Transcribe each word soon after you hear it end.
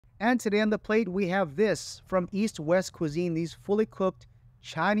And today on the plate, we have this from East West Cuisine, these fully cooked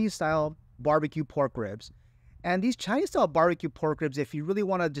Chinese-style barbecue pork ribs. And these Chinese-style barbecue pork ribs, if you really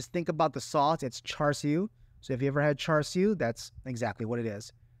want to just think about the sauce, it's Char Siu. So if you ever had Char Siu, that's exactly what it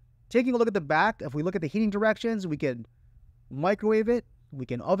is. Taking a look at the back, if we look at the heating directions, we can microwave it, we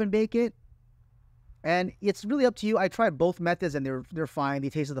can oven bake it, and it's really up to you. I tried both methods and they're fine. They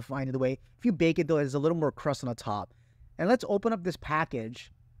tasted the fine either way. If you bake it though, there's a little more crust on the top. And let's open up this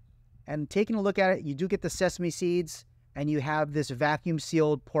package. And taking a look at it, you do get the sesame seeds and you have this vacuum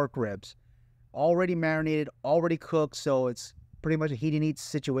sealed pork ribs. Already marinated, already cooked, so it's pretty much a heat and eat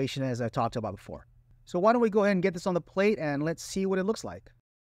situation as I talked about before. So why don't we go ahead and get this on the plate and let's see what it looks like.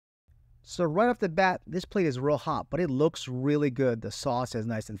 So right off the bat, this plate is real hot, but it looks really good. The sauce is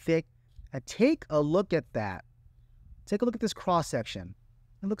nice and thick. And take a look at that. Take a look at this cross section.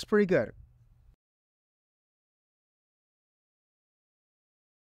 It looks pretty good.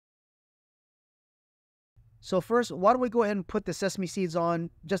 So first, why don't we go ahead and put the sesame seeds on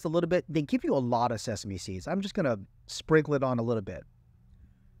just a little bit. They give you a lot of sesame seeds. I'm just going to sprinkle it on a little bit.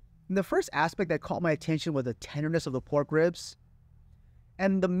 And the first aspect that caught my attention was the tenderness of the pork ribs.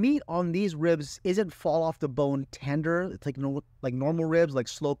 And the meat on these ribs isn't fall off the bone tender. It's like normal ribs, like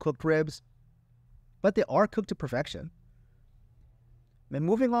slow cooked ribs. But they are cooked to perfection. And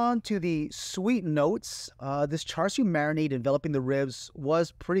moving on to the sweet notes, this Char Siu marinade enveloping the ribs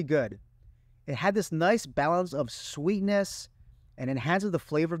was pretty good. It had this nice balance of sweetness and enhances the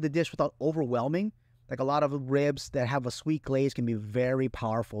flavor of the dish without overwhelming. Like a lot of ribs that have a sweet glaze can be very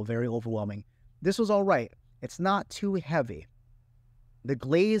powerful, very overwhelming. This was all right. It's not too heavy. The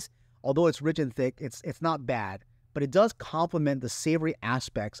glaze, although it's rich and thick, it's not bad, but it does complement the savory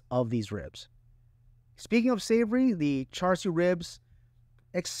aspects of these ribs. Speaking of savory, the Char Siu ribs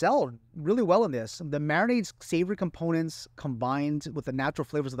excelled really well in this. The marinade's savory components combined with the natural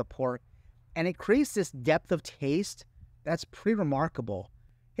flavors of the pork, and it creates this depth of taste that's pretty remarkable.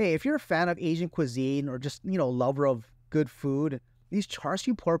 Hey, if you're a fan of Asian cuisine or just, lover of good food, these Char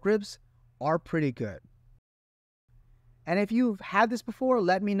Siu pork ribs are pretty good. And if you've had this before,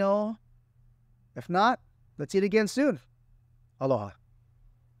 let me know. If not, let's eat again soon. Aloha.